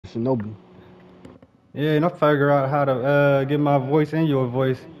Shinobi. Yeah, and I figure out how to get my voice and your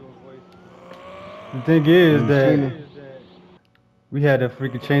voice. The thing is You that streaming? we had to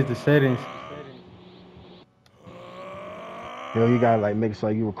freaking change the settings. Hell, you gotta like make sure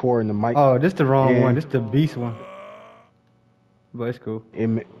you recording the mic, Oh, this the wrong one. and This the beast one. But it's cool.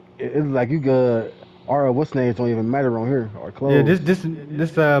 it's like you could. Or what's names don't even matter on here or Yeah, clothes.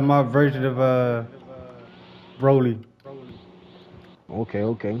 this my version of Broly. Okay,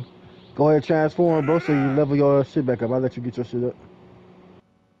 okay. Go ahead, transform, bro. So you level your shit back up. I'll let you get your shit up.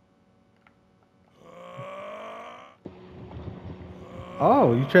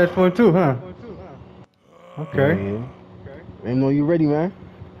 Oh, you transformed too, huh? Yeah, Okay. yeah. Ain't know you ready, man.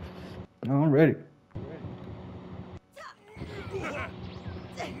 No, I'm ready.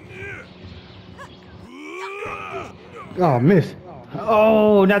 Oh, miss.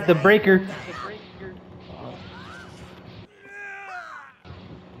 Oh, not the breaker.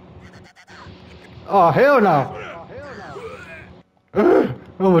 Oh, hell no.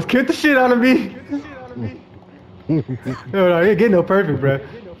 Almost kicked the shit out of me. Hell no, I ain't getting no perfect, bro.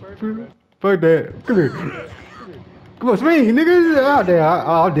 Fuck that. Come here. Come on, swing, nigga. Out there.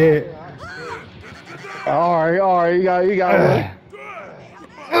 I'm dead. All right, you got one.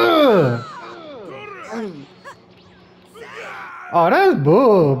 Oh, that's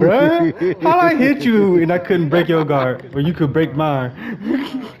bull, bruh. How I hit you and I couldn't break your guard, but you could break mine?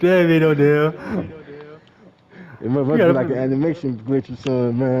 That ain't no deal. It must be like an animation glitch or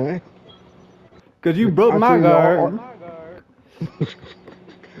something, man. Cause you broke I'm my telling you, guard.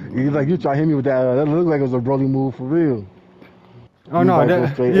 you like you try to hit me with that. That looked like it was a Broly move for real. Oh You no, about to go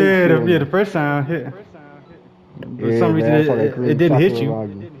that straight yeah, ape shit the first time hit. For Yeah, some reason man, I saw that it green didn't hit chakra you.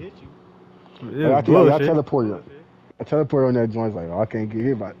 around you. It Like, was I tell you, I bullshit. teleported. I teleported on that joint. It's like, oh, I can't get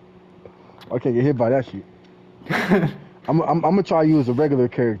hit by. I can't get hit by that shit. I'm gonna try to use a regular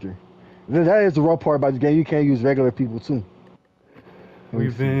character. That is the raw part about the game. You can't use regular people too.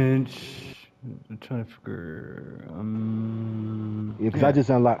 Revenge. I'm trying to figure. Yeah, because I Yeah. just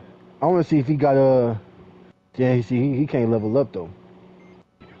unlocked. I want to see if he got Yeah, you see, he can't level up though.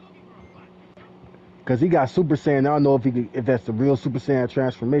 Cause he got Super Saiyan. I don't know if that's the real Super Saiyan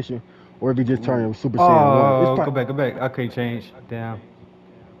transformation, or if he just turned Super Saiyan 1. It's Oh, probably, go back. I can't change. Damn.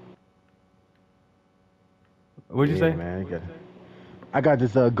 What'd you yeah, say? man. I got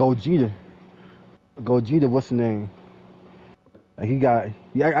this Gogeta. Gogeta, what's the name? Like he got.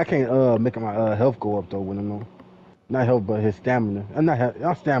 Yeah, I can't make my health go up though when I'm on. Not health, but his stamina.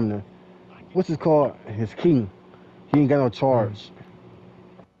 Not stamina. What's it called? His king. He ain't got no charge.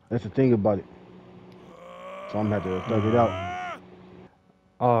 That's the thing about it. So I'm gonna have to thug it out.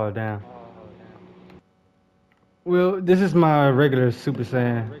 Oh, damn. Well, this is my regular Super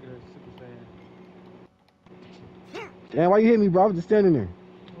Saiyan. Damn, why you hit me, bro? I was just standing there.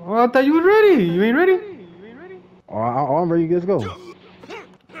 Well, I thought you was ready. You ain't ready? Oh, I'm ready. Let's go.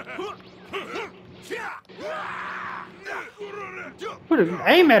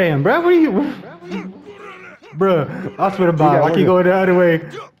 Aim at him, bro. What are you? Bruh, I swear to God, I keep going the other way.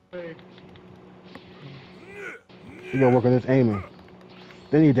 You gotta work on this aiming.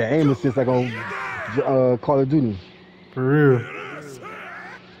 They need that aim assist like on Call of Duty. For real.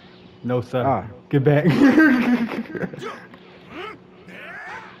 No, sir. Ah. Get back.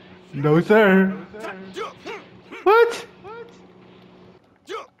 No, sir. What?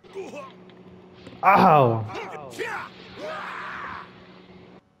 Ow.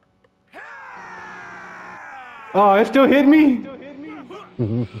 Oh, it still hit me?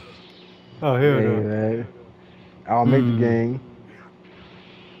 Oh, hell Hey, no. man. I'll make the game.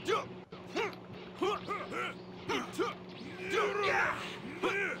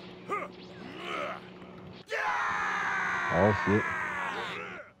 Oh, shit.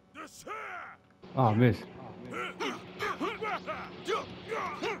 Oh, miss.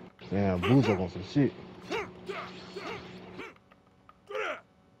 Damn, Boo's up on some shit.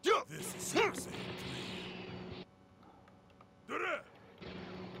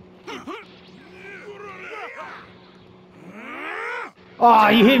 Oh,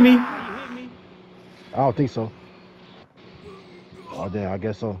 you hit me? I don't think so. Oh, damn, I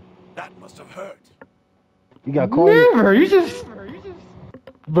guess so. That must have hurt. You got caught? Never. You just...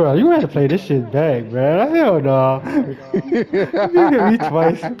 Bro, you had to play this shit back, bro. Hell no. You hit me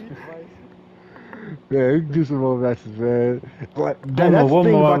twice. Yeah, you can do some more matches, man. But One that's the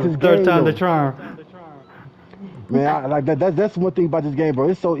thing more. about this Third game, time the though. charm. Man, I, like that's one thing about this game, bro.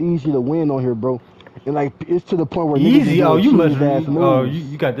 It's so easy to win on here, bro. And like it's to the point where niggas Easy? be Oh, doing you must... cheese-ass moves. Oh,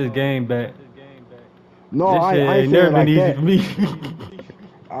 you got this game back. No, This I shit ain't ain't saying never been like easy that. for me.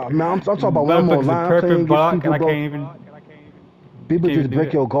 Man, I'm talking about when I'm Motherfuckers a online playing perfect against block people, and I bro. can't even... People can't just do break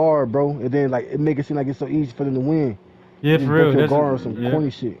that. your guard, bro, and then like it make it seem like it's so easy for them to win. Yeah, You just for break real. your That's guard or some yeah. corny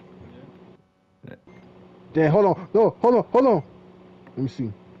shit. Damn, hold on, no, hold on. Let me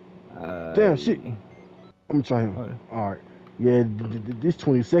see. Damn, shit. Let me try him. Hold on. All right. Yeah, this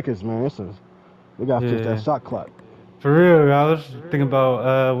 20 seconds, man. We gotta fix that Yeah. shot clock. For real, I was thinking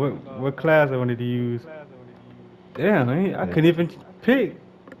about what class I wanted to use. Damn, I Yeah. couldn't even pick.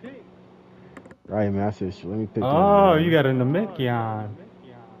 Right, man. I said, shit, let me pick one, Oh, you man. got a Namekion.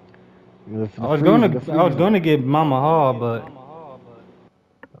 The freeze. I was gonna get Mama Hall, but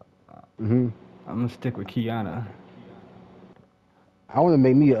Mm-hmm. I'm gonna stick with Kiana. I want to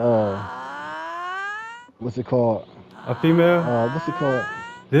make me what's it called? A female? What's it called?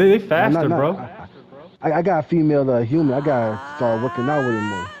 They No, faster, not. bro. I got a female human. I gotta start working out with it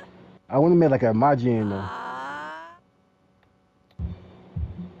more. I want to make like a Majin though.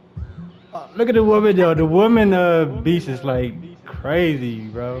 Look at the woman, yo. The woman beast is like crazy,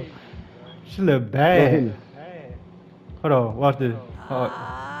 bro. She look Go hit bad. me. Hold on, watch this.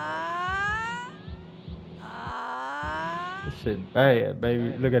 This shit bad,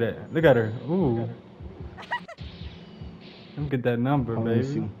 baby. Look at that. Look at her. Ooh. Let me get that number, Let me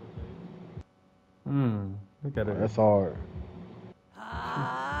see. baby. Look at Oh, her. that's hard.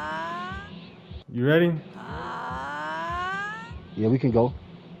 You ready? Yeah, we can go.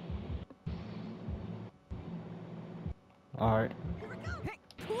 All right.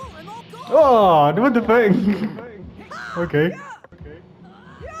 Oh, what the fuck? Okay.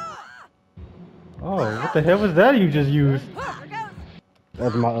 Oh, what the hell was that you just used?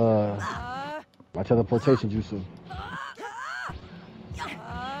 That's my teleportation jutsu.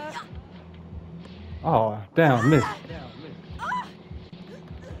 Oh, damn, miss.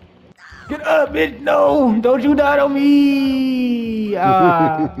 Get up, bitch! No, don't you die on me! Oh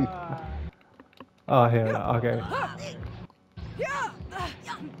hell, no. Okay.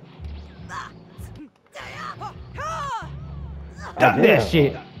 Stop that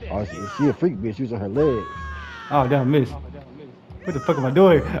shit! Oh, she a freak bitch using her legs. Oh damn, miss. What the fuck am I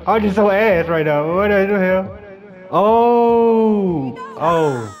doing? I'm just so ass right now. What the hell? Oh.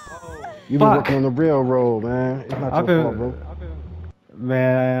 You been Fuck. working on the railroad, man. It's not I've your fault, bro. been,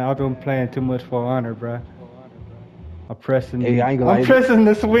 man, I've been playing too much for honor, bruh. I'm pressing. Hey, I ain't gonna I'm lie. pressing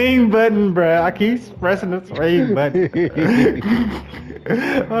the swing button, bruh. I keep pressing the swing button.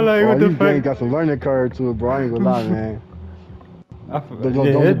 I'm like, Oh, what the you ain't fuck? got some learning curve to it, bro. I ain't gonna lie, man.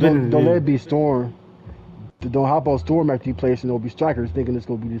 Don't let it be Storm. Don't hop on Storm after you play, and there'll be strikers thinking it's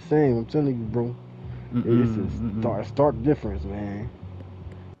gonna be the same. I'm telling you, bro. It's a stark difference, man.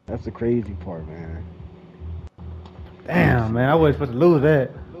 That's the crazy part, man. Damn, man, I wasn't supposed to lose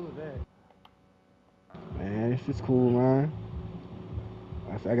that. Man, it's just cool, man.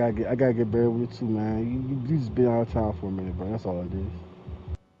 I gotta get buried with it too, man. You just been out of town for a minute, bro. That's all it is.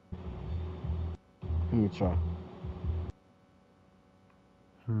 Let me try.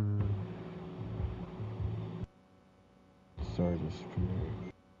 Sorry, just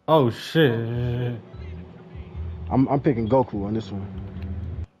Oh shit. I'm picking Goku on this one.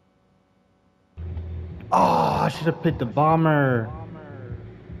 Oh, I should have picked the bomber.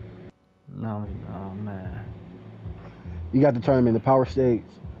 No, man. You got to turn him into power stage.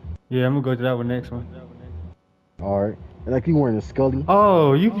 Yeah, I'm gonna go to that one next one. Alright. And like you wearing a Scully.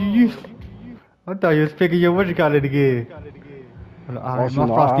 Oh, you. I thought you was picking your what you call it again. Alright, my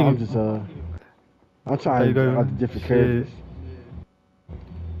frosty. I'm trying out the different characters.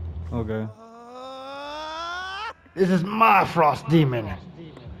 Okay. This is my frost demon.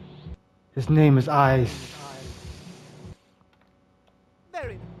 His name is Ice.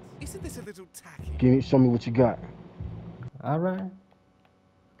 Very nice. Isn't this a little tacky? Show me what you got. Alright.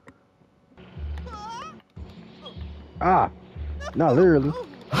 Ah, not literally.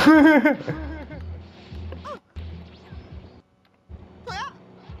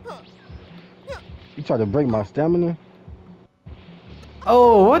 You tried to break my stamina?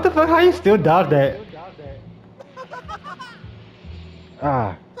 Oh, what the fuck? How you still dodge that?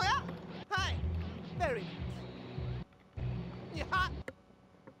 Ah. Hi. Very nice.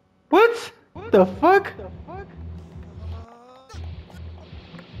 What? The fuck?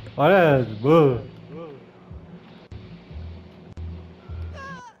 Oh, that's bull.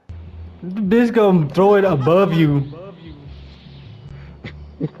 This gonna throw it above you.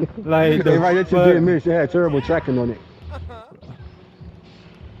 Like the Hey, right, that you didn't miss. It had terrible tracking on it.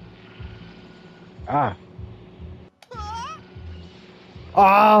 Ah.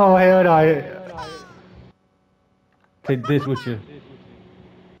 Oh hell no! Take this with you.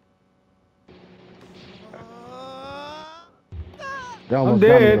 That I'm almost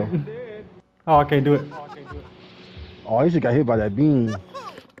got me, dead. though. Oh, I can't do it. Oh, he just got hit by that beam.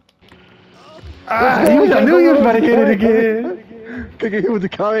 Ah, I knew you was about to hit it again. Can't get hit with the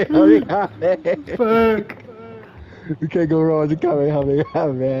Kamehameha, man. Fuck. You can't go wrong with the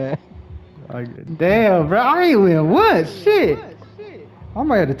Kamehameha, man. Damn, bro. I ain't win what? Shit. I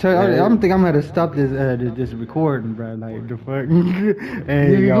might have to tell. I'm think I'm gonna have to stop this recording, bro. Like the fuck.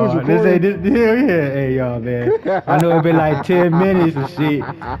 Hey You y'all, was this ain't recording? this. Hell yeah, hey y'all, man. I know it been like 10 minutes and shit.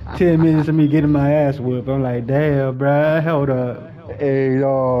 10 minutes of me getting my ass whooped. I'm like, damn, bro. Hold up. Hey,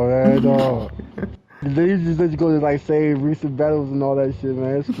 no, man, no. They just let you go to like save recent battles and all that shit,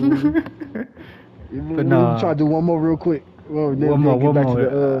 man. It's cool. But nah. Try to do one more real quick. One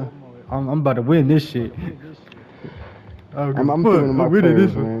more. I'm about to win this shit. I'm thinking of my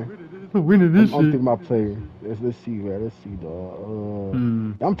players, man. I'm winning this I'm shit. thinking my player. Let's see, man. Let's see, dog.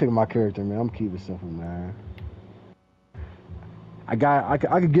 I'm taking my character, man. I'm keeping it simple, man. I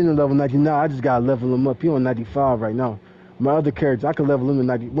could get him to level 99. I just gotta level him up. He on 95 right now. My other characters, I could level him to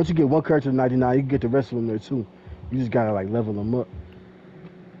 90. Once you get one character to 99, you can get the rest of them there too. You just gotta like level them up.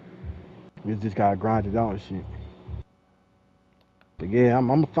 You just gotta grind it out and shit. But yeah,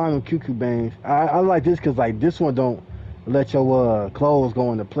 I'm fine with QQ bangs. I like this because like this one don't let your clothes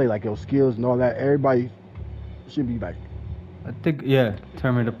go into play, like your skills and all that. Everybody should be like. I think yeah,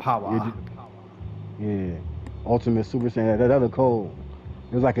 Terminator power. Yeah, Ultimate Super Saiyan. That other code.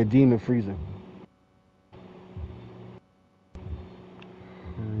 It was like a demon freezer.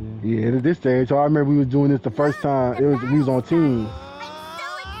 Yeah, at this stage, I remember we was doing this the first time. We was on team. I'm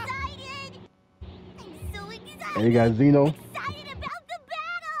so excited. And you got Xeno. Excited about the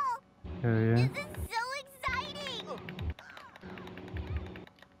battle. Hell yeah. This is so exciting.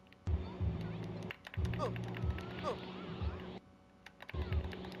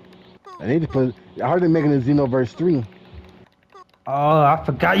 I need to put. I heard they're making a Xenoverse 3. Oh, I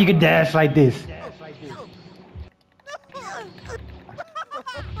forgot you could dash like this.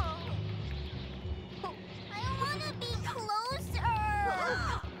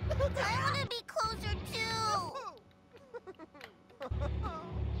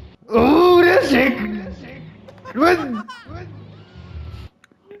 Ooh, that shit! What?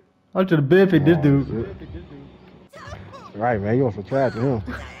 I'm to the bed pick this dude. Shit. Right, man. You want some trash to him.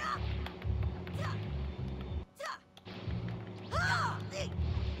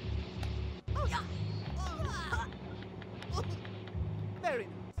 Very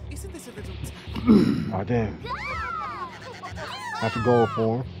nice. Isn't this a little tacky? Oh, damn. That's a goal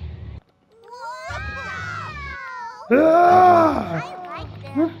for him. Ah!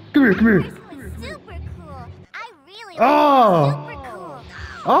 Come here, come here. Super cool. I really Oh! super cool.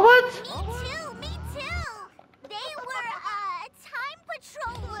 Oh, what? Me too. They were a time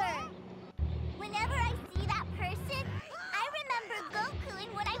patroller. Whenever I see that person, I remember Goku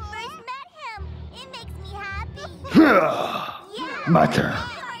and when I first met him. It makes me happy. Yeah. My turn.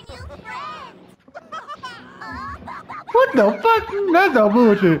 Our new friend. What the fuck? That's no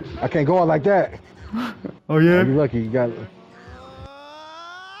bullshit. I can't go out like that. Oh yeah? You're lucky. You got.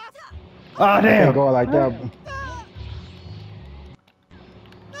 Oh I can't damn. go out like that.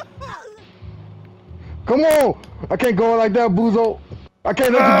 Come on! I can't go out like that, Buzo. I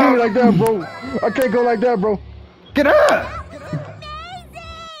can't let you do it like that, bro. I can't go like that, bro. Get up! Amazing!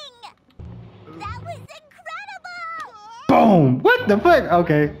 That was incredible! Boom! What the fuck?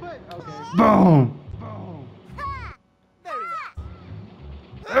 Okay. Boom! Very nice.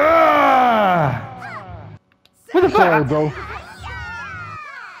 Ah! What the Sorry, fuck? bro.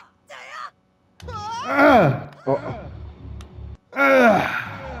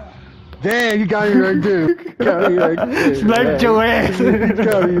 Damn, you got me right there. You got me right there. Sniped your ass. You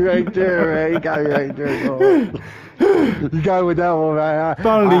got me right there, man. You got me right there, bro. You got me with that one, man.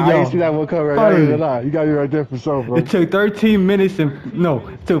 Finally, I y'all. ain't see that one coming. I ain't gonna lie. You got me right there for sure, bro. It took 13 minutes it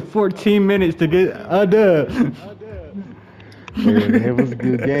took 14 minutes to get a dub. Yeah, it was a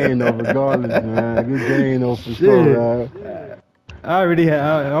good game though, regardless, man. Good game though for sure, man. I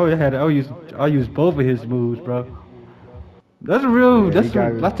used both of his moves, bro. That's a real,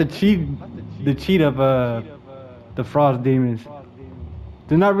 Yeah, that's the cheat of the Frost Demons.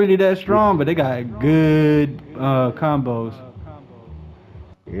 They're not really that strong, but they got good combos.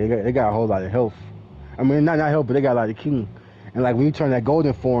 Yeah, they got a whole lot of health. I mean, not health, but they got a lot of king. And like when you turn that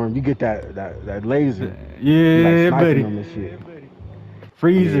golden form, you get that laser. Yeah, like, buddy. them and shit.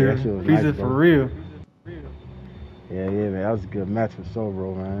 Freezer, Yeah, that shit was Freezer nice, for bro. real. Yeah, man. That was a good match for sure,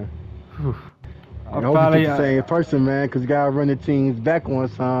 bro, man. I I'm hope finally, you pick the same person, man, because you got to run the teams back one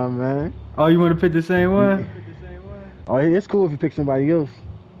time, man. Oh, you want to pick the same one? Oh, it's cool if you pick somebody else.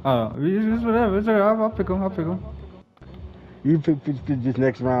 Oh, it's whatever. It's alright. I'll pick him. You pick just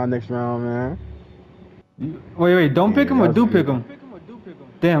next round, man. Wait, don't pick Yeah, him or that's do good. pick him?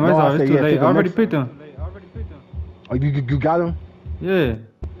 Damn, No, I it's said, too yeah, late. pick I him already next. picked him. Oh, you got him? Yeah.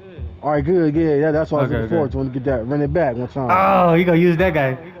 All right, good. Yeah, that's what I was Okay, looking forward okay. to. Want to get that, run it back one time. Oh, you gonna use that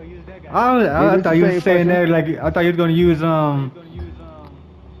guy? I It's thought the you was same saying person. that like I thought you was gonna use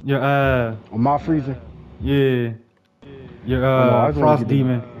your On my freezer. yeah your Oh no, I just want to frost get the.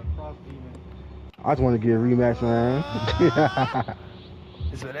 demon. I just want to get a rematch, man.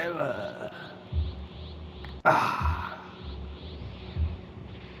 It's whatever. Ah.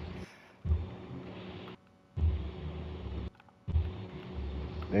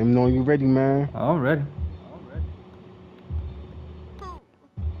 Let me know you ready, man. I'm ready.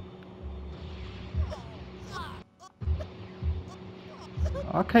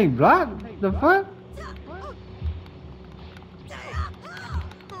 I can't block. The fuck?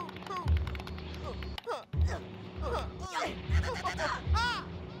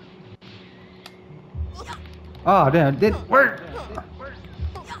 Oh damn, it didn't work.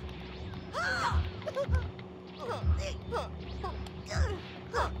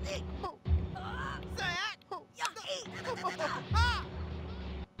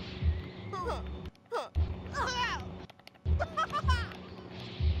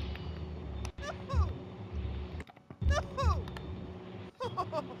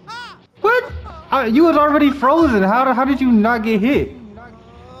 What? You was already frozen. How did you not get hit?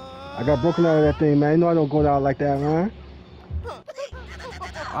 I got broken out of that thing, man. You know I don't go out like that, man.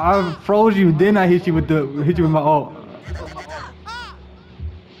 I froze you, then I hit you with my ult.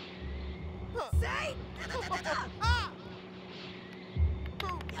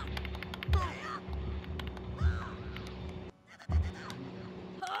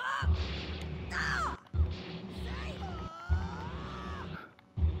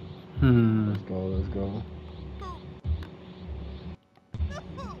 Let's go.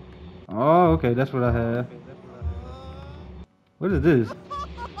 Oh, okay, that's what I have. What is this?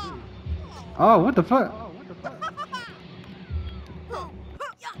 Oh, what the fuck?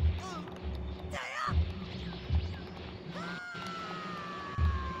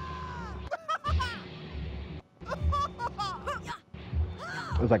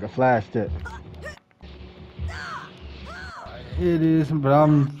 It's like a flash tip. It is, but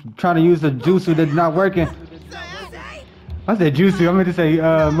I'm trying to use the jutsu that's not working. I said jutsu, I meant to say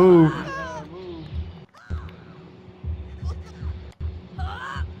move.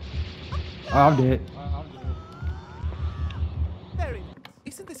 Oh, I'm dead. Very nice.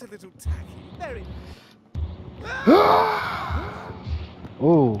 Isn't this a little tacky? Very nice.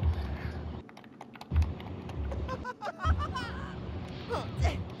 Oh.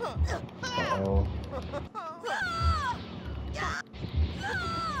 Uh-oh.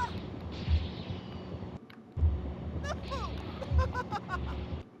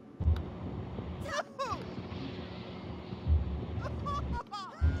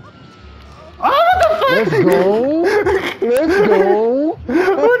 Let's go. Let's go.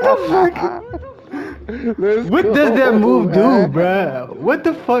 What the fuck? What does that move do, bruh? What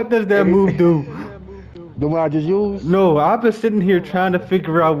the fuck does that move do? The one I just used? No, I've been sitting here trying to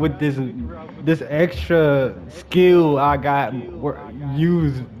figure out what this extra skill I got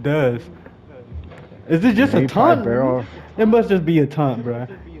used does. Is it just a taunt? It must just be a taunt, bruh.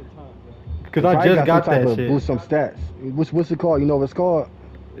 Cause I just got some type that of shit. Boost some stats. What's it called? You know what it's called?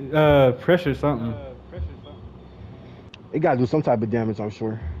 Pressure something. It gotta do some type of damage, I'm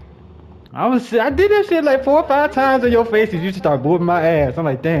sure. I did that shit like 4 or 5 times in your face and you just start whooping my ass. I'm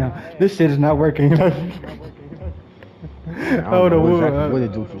like, damn, this shit is not working. I don't know exactly what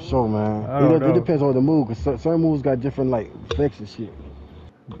it do for sure, man. It depends on the move, cause certain moves got different like effects and shit.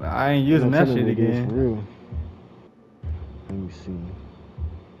 I ain't using that shit again. For real. Let me see.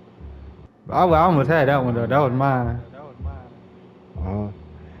 I almost had that one though. That was mine.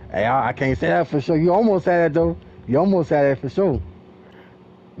 Hey, I can't say that for sure. You almost had that though. You almost had that for sure. You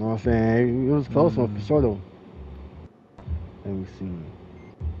know what I'm saying? It was close one for sure though. Let me see.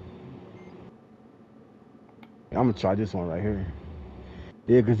 I'm gonna try this one right here.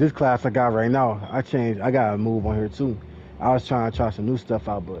 Yeah, cause this class I got right now, I got a move on here too. I was trying to try some new stuff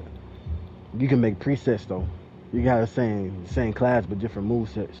out, but you can make presets though. You got the same class but different move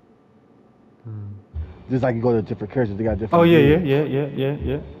sets. Just like you go to different characters, they got different. Oh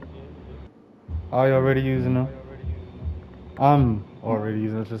yeah. Are you already using them? I'm already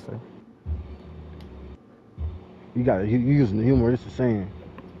using them, just say. You using the humor, it's the same.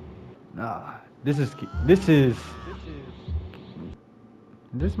 Nah, this is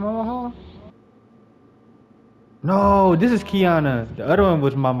Mama Hall? No, this is Kiana. The other one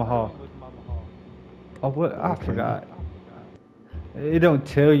was Mama Hall. Oh what? I forgot. It don't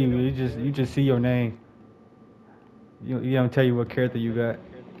tell you. You just see your name. You don't tell you what character you got.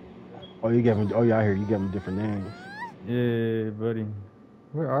 Oh, you gave him. Oh, yeah, I hear you gave him different names. Yeah, buddy.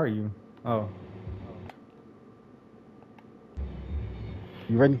 Where are you? Oh,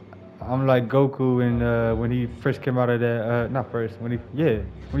 You ready? I'm like Goku when he first came out of that not first when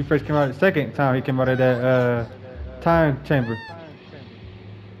he first came out the second time he came out of that time chamber.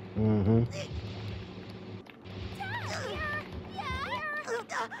 Mm-hmm.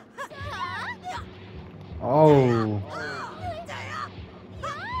 Oh.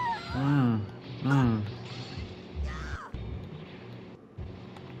 Mm.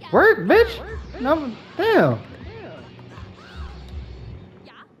 Work, bitch. No, damn.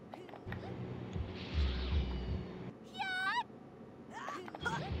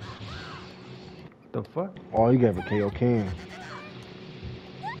 The fuck? Oh, you gave a KO can.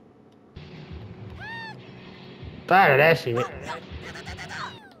 Tired of that shit.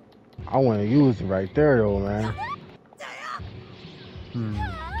 I want to use it right there, though, man.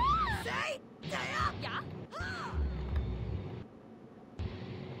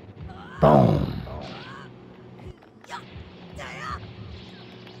 Boom.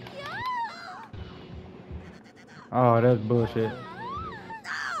 Oh, that's bullshit.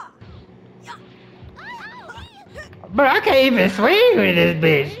 But I can't even swing with this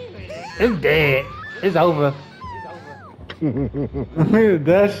bitch. It's dead. It's over.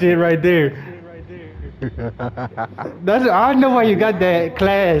 That shit right there. That's I know why you got that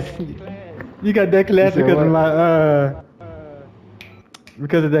class. You got that class because of my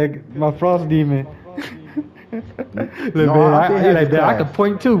because of that my frost demon. Look, No, man, I think like that. I can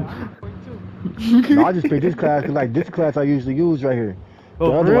point too. No, I just picked this class because, like, this class I usually use right here. The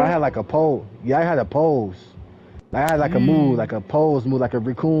Oh, other for one, I real? had like a pose. Yeah, I had a pose. I had like a move, like a pose move, like a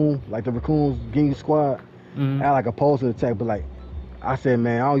raccoon, like the raccoons gang squad. I had like a pose in the attack, but like, I said,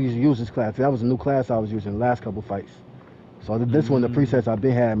 man, I don't usually use this class. That was a new class I was using the last couple fights. So this one, the presets I've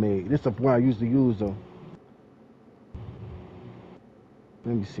been had made. This is the one I usually use though.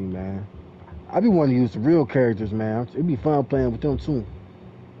 Let me see, man. I be wanting to use the real characters, man. It'd be fun playing with them too.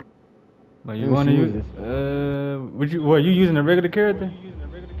 But you want to use what you using a regular character?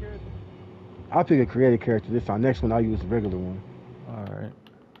 I'll pick a creative character this time. Next one I'll use the regular one. Alright.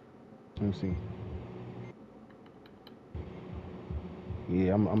 Let me see.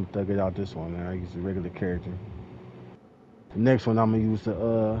 Yeah, I'm gonna thug it out this one, man. I use the regular character. The next one I'm gonna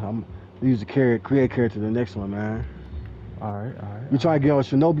use the create character the next one, man. Alright. You try to get on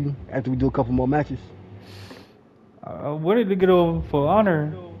Shinobi after we do a couple more matches? I wanted to get over for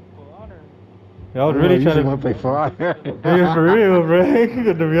honor. I was really trying to want to play for honor. Yeah, for real, bro.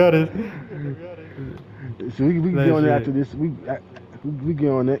 To be honest. So we can get on there after this. We get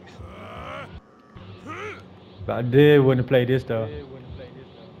on next. But I did want to play this though.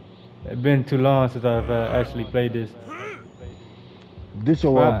 It's been too long since I've actually played this. This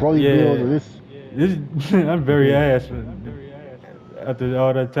your Broly build or this? This I'm very ass after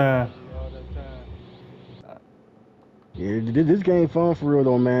all that time. Yeah, this game fun for real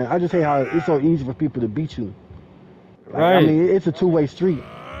though, man. I just hate how it's so easy for people to beat you. Like, Right. I mean, it's a two-way street.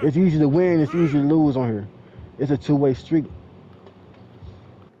 It's easy to win, it's easy to lose on here. It's a two-way street.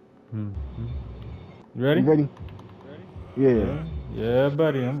 You ready? You ready? Yeah. Yeah,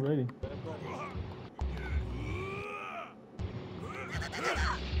 buddy, I'm ready.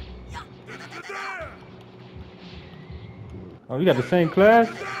 Oh, you got the same class?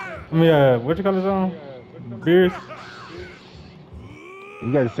 I mean, what you call this on? Beers?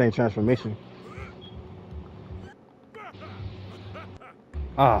 You got the same transformation.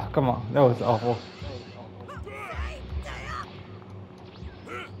 Ah, come on, that was awful.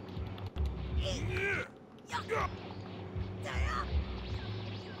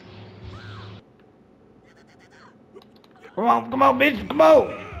 Come on, bitch, come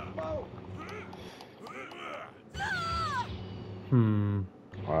on!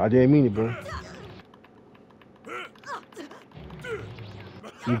 Oh, I didn't mean it, bro.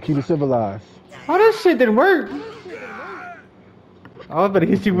 You keep it civilized. Oh, that shit didn't work. I was about to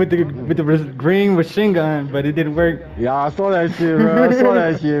hit you with the green machine gun, but it didn't work. Yeah, I saw that shit, bro. I saw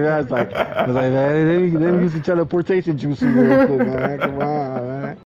that shit. Man. I was like, man, let me use the teleportation juice real quick, man. Come on,